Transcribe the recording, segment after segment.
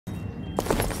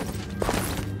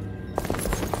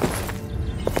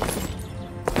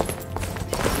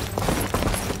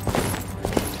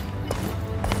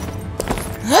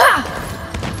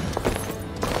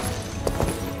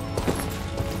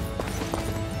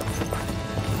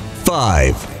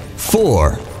5,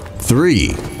 4,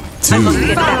 3, 2,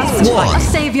 1.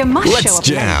 Save your must Let's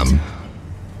jam.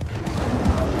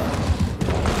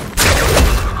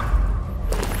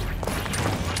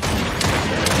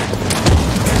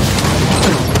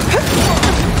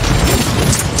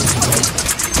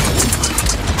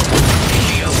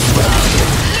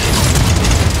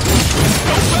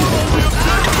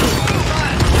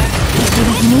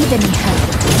 Need any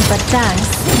help, but thanks.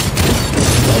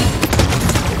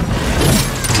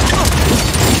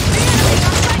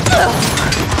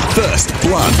 First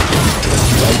blood.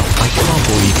 I can't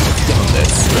believe you've done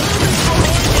this.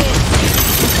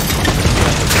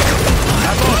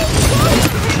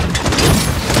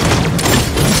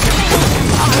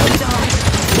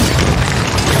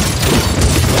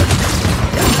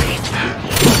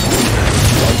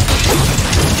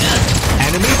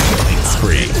 Enemy killing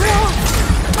spree.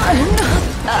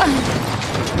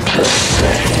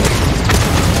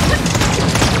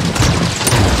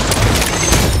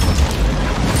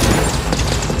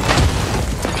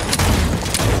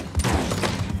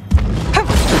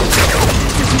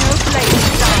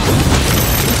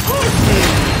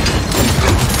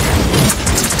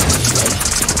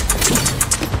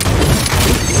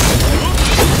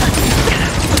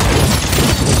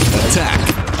 Attack.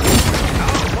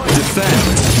 Defend.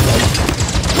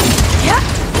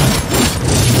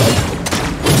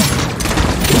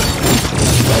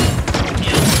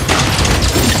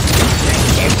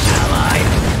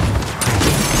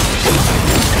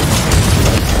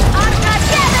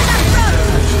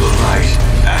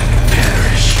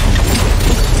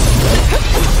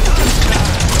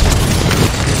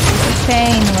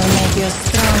 Pain will make you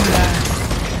stronger.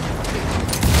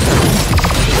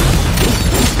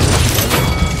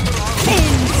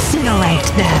 Incinerate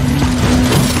them.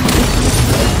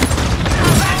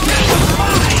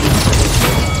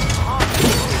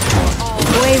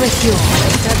 Away with you.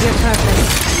 Serve your purpose.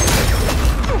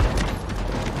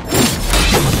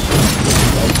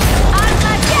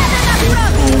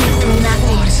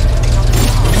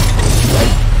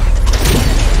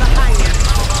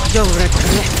 You'll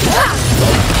regret.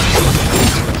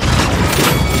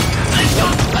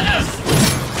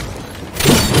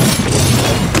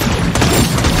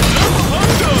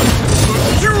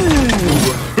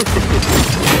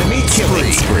 Enemy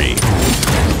killing spree.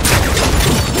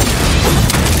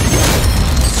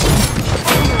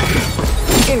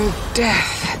 In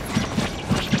death.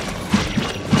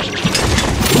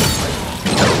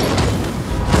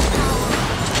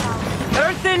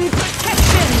 Earthen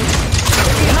protection!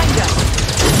 Behind us.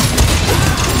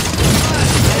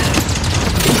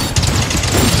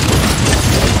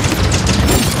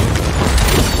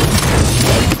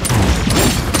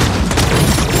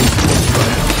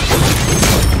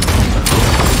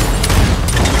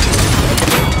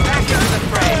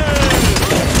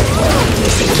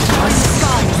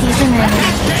 He's an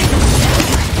enemy.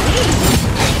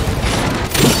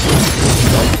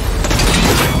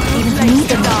 Need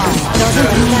them all.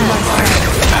 Doesn't mean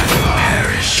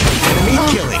Perish. Enemy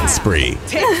killing spree.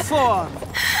 Take form!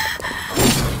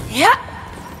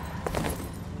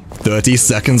 30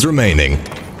 seconds remaining.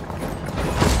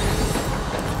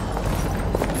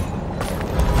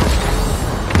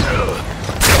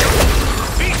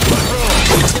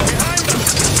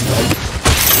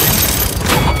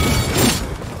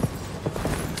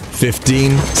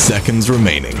 Fifteen seconds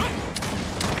remaining.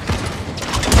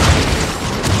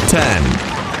 10,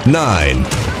 9,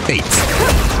 8,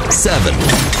 7,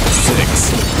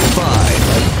 6, 5,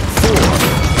 4,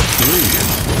 3,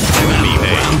 enemy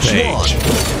rampage.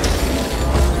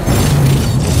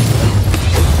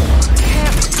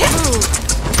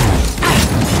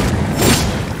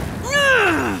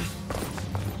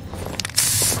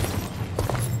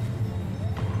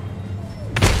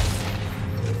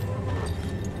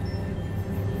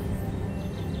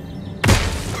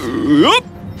 Up.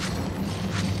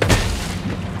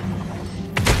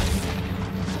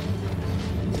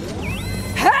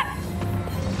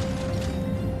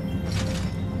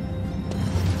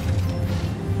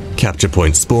 Capture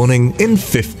point spawning in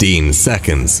 15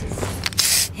 seconds.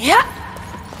 Yeah.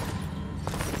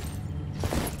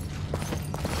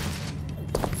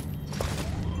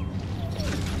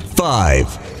 5,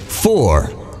 4,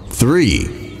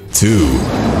 3, 2,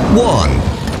 1.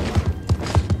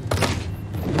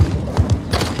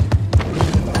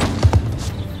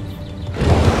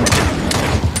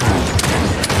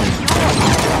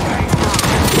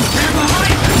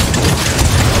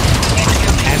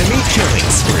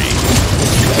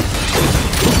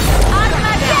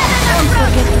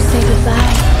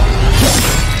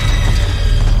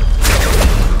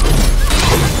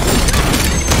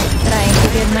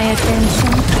 have my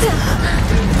attention.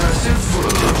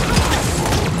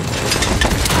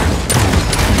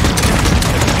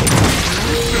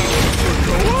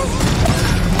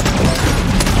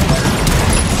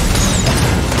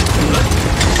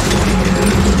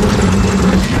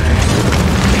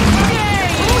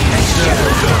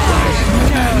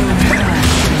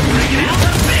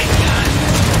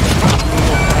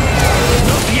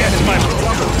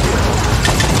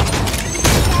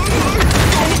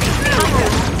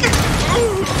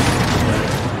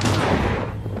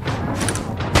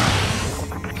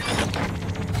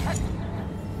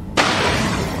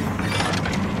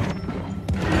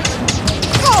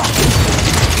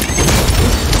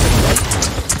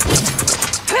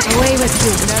 Away with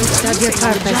you. Serve your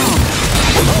purpose.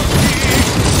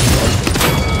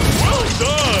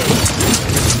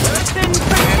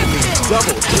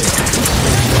 Double kill.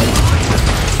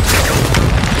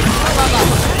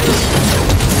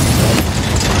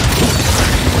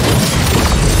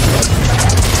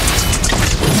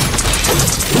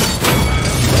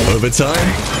 Overtime?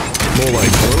 More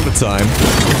like overtime.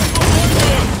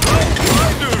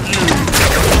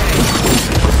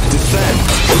 Defend.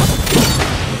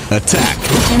 Attack.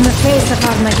 In the face of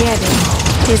Armageddon,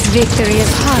 his victory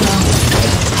is hollow.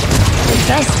 It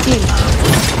does feel.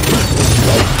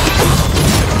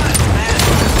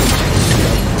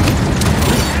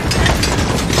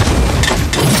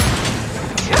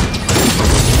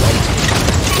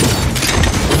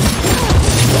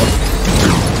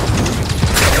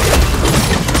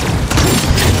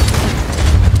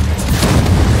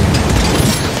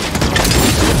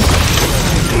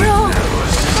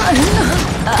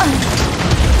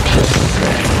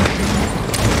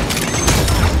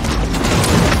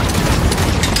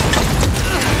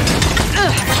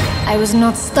 I was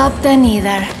not stopped then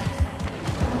either.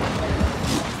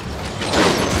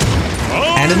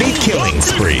 Enemy killing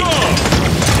spree.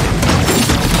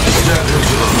 Step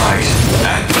into the light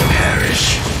and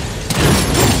perish.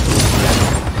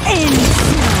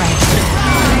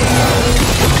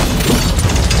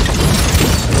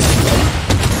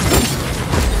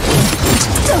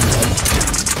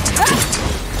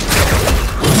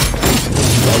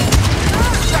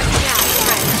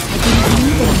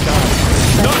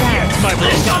 My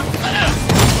brother.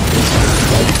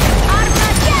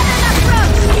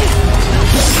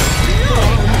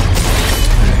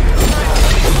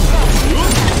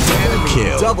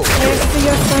 Kill. Double Here's to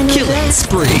your final killing breath.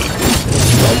 spree.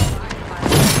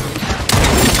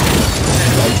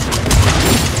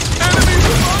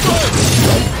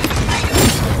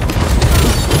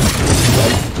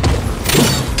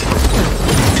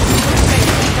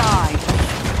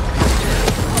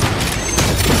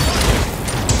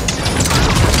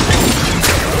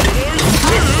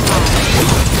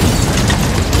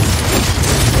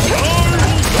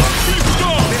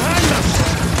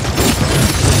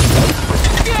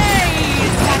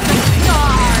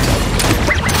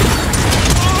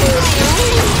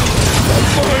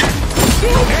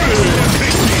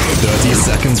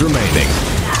 Seconds remaining.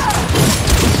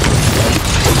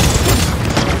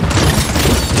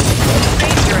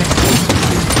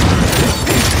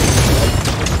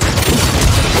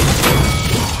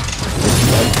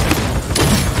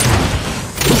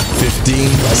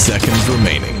 Seconds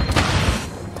remaining.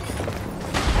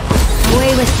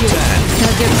 Away with you. 10,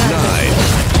 9,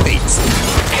 8,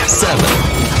 7,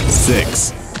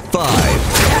 6, 5,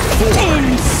 4, 3,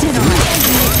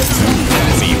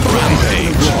 enemy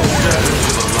rampage.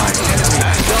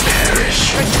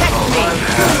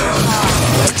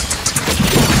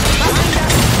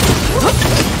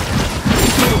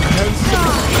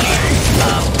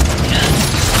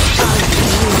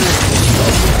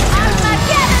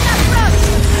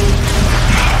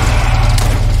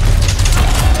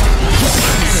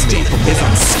 Is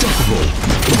unstoppable.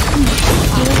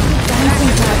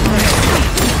 Dancing platform.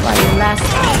 While you last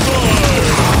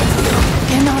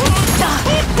cannot stop.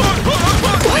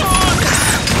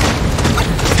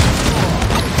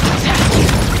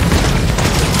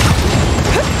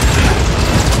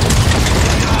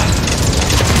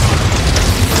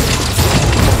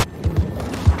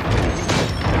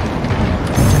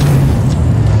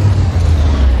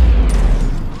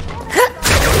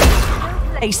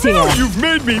 Here. You've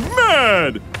made me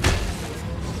mad!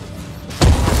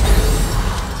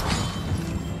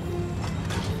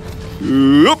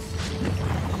 Up.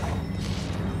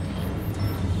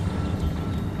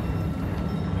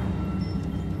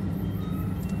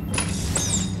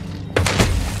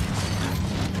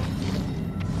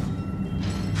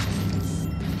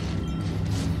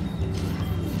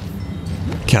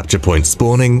 Capture point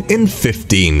spawning in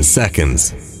 15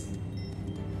 seconds.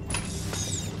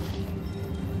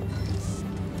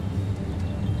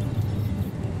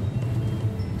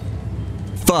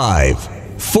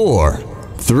 5, 4,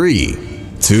 3,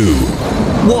 2,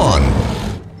 1.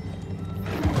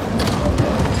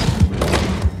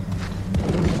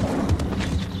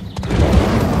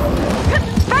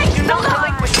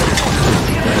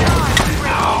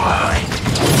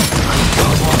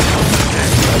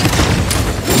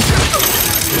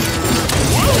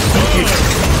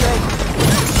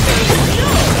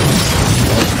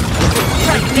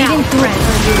 Leading threat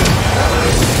for you.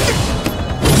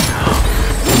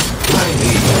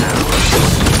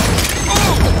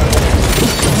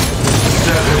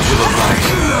 Step into the light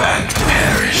and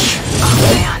perish.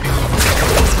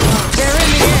 They're in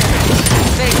the air.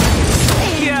 They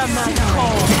hear my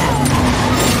call.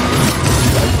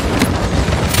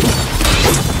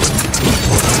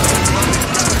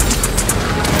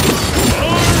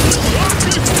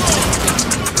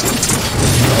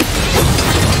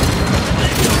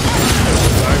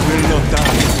 I will not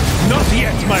die. Not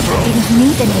yet, my bro. Didn't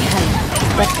need any help,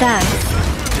 but thanks.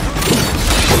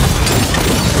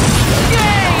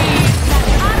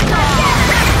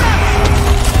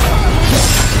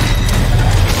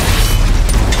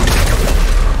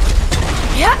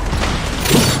 Yeah.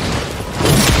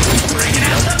 Bringing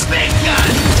out the big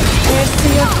gun. Here's to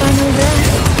your final breath.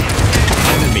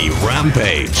 Enemy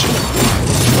rampage.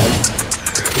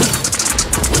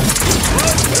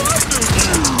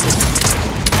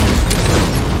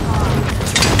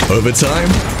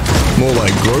 Overtime? More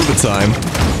like Grover time.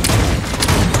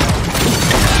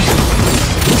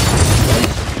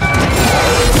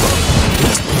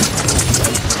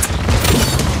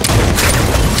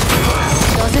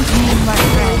 Doesn't mean much,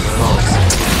 friend.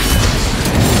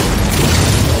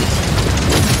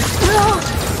 No,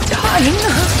 darling.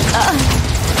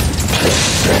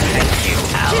 Thank you,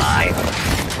 ally.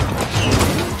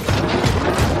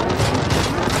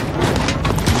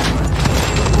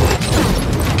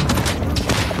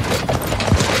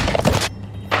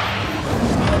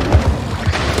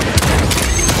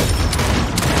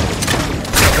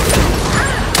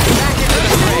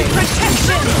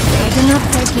 I do not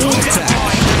forgive.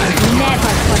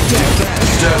 Never forget.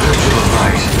 Step into the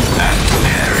light and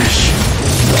perish.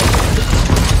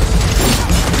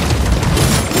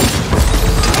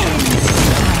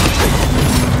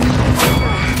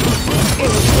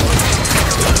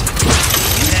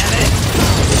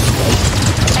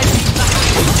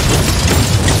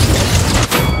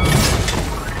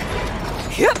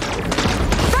 Yep.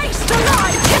 Face the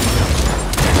light.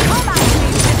 Come at me,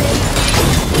 baby.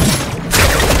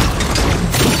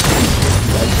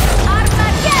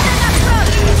 Armageddon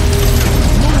approach.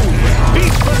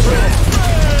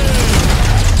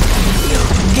 You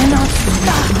cannot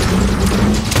stop.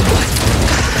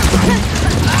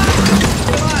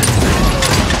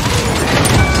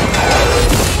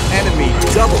 Enemy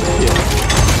double kill.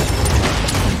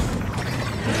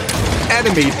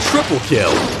 Enemy triple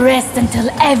kill. Rest until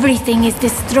everything is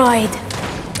destroyed.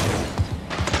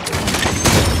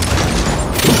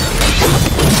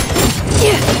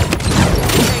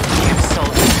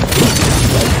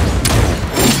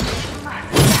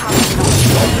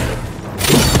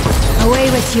 Away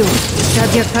with you.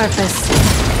 Serve your purpose.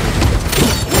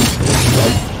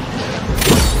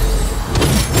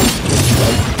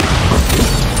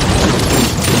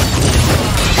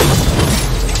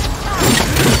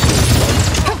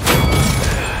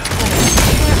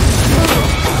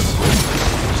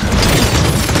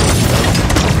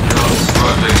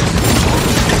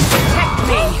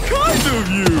 Kind of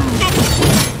you.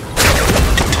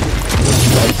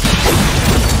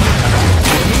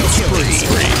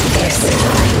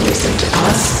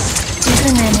 Is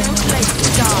an enemy.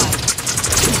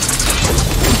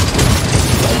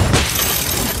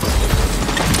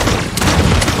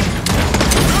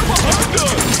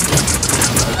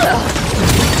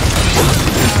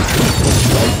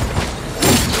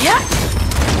 Yeah.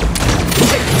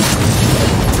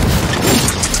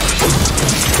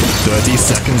 30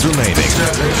 seconds remaining. Step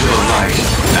into the light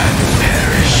and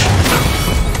perish.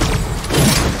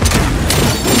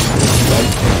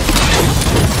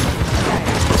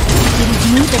 Didn't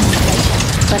need anything,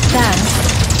 but thanks.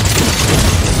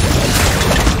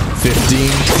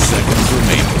 15 seconds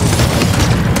remaining.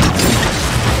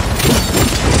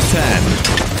 10,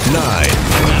 9,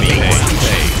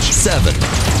 page, 7,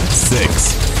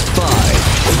 6, 5,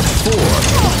 4,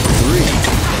 3,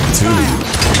 2,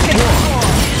 1.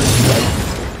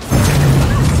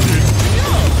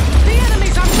 The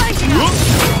enemies are fighting us.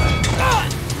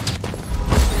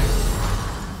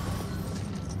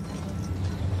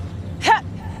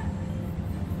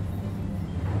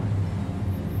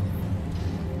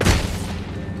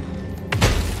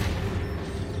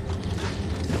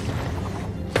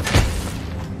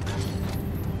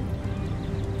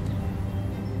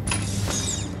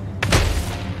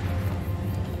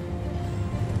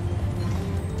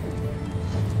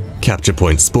 Capture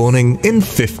point spawning in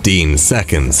 15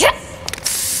 seconds.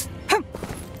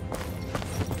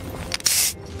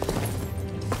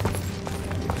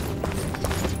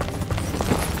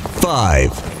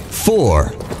 5, 4,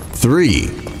 3,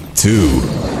 2,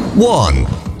 1.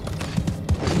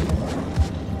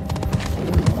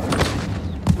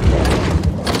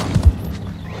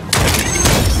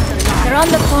 They're on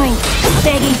the point,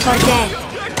 begging for death.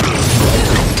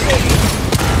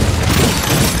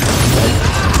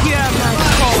 Hear my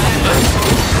call.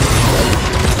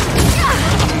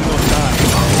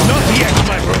 Not yet,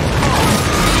 my brother.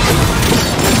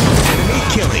 Enemy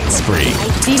killing spree. I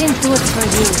didn't do it for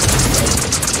you.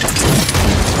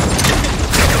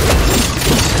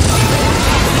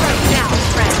 Right now,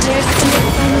 friend. There's something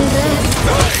funny there.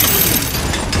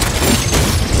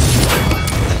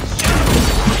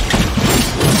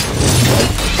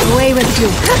 Away with you.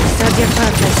 Serve your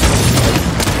purpose.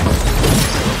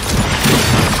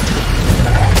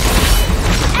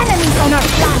 Enemies on our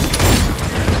flank.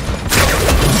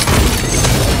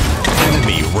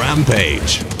 Enemy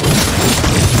rampage.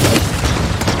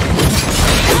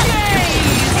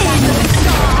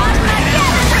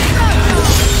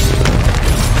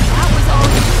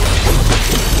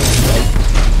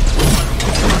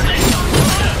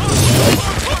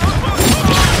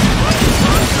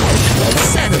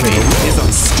 This enemy is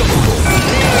unstoppable.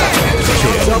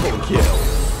 Double kill.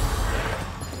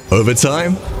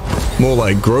 Overtime? More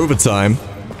like Grover time.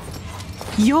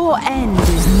 Your end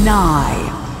is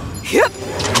nigh.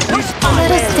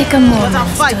 Let us take a moment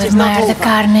to admire the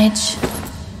carnage.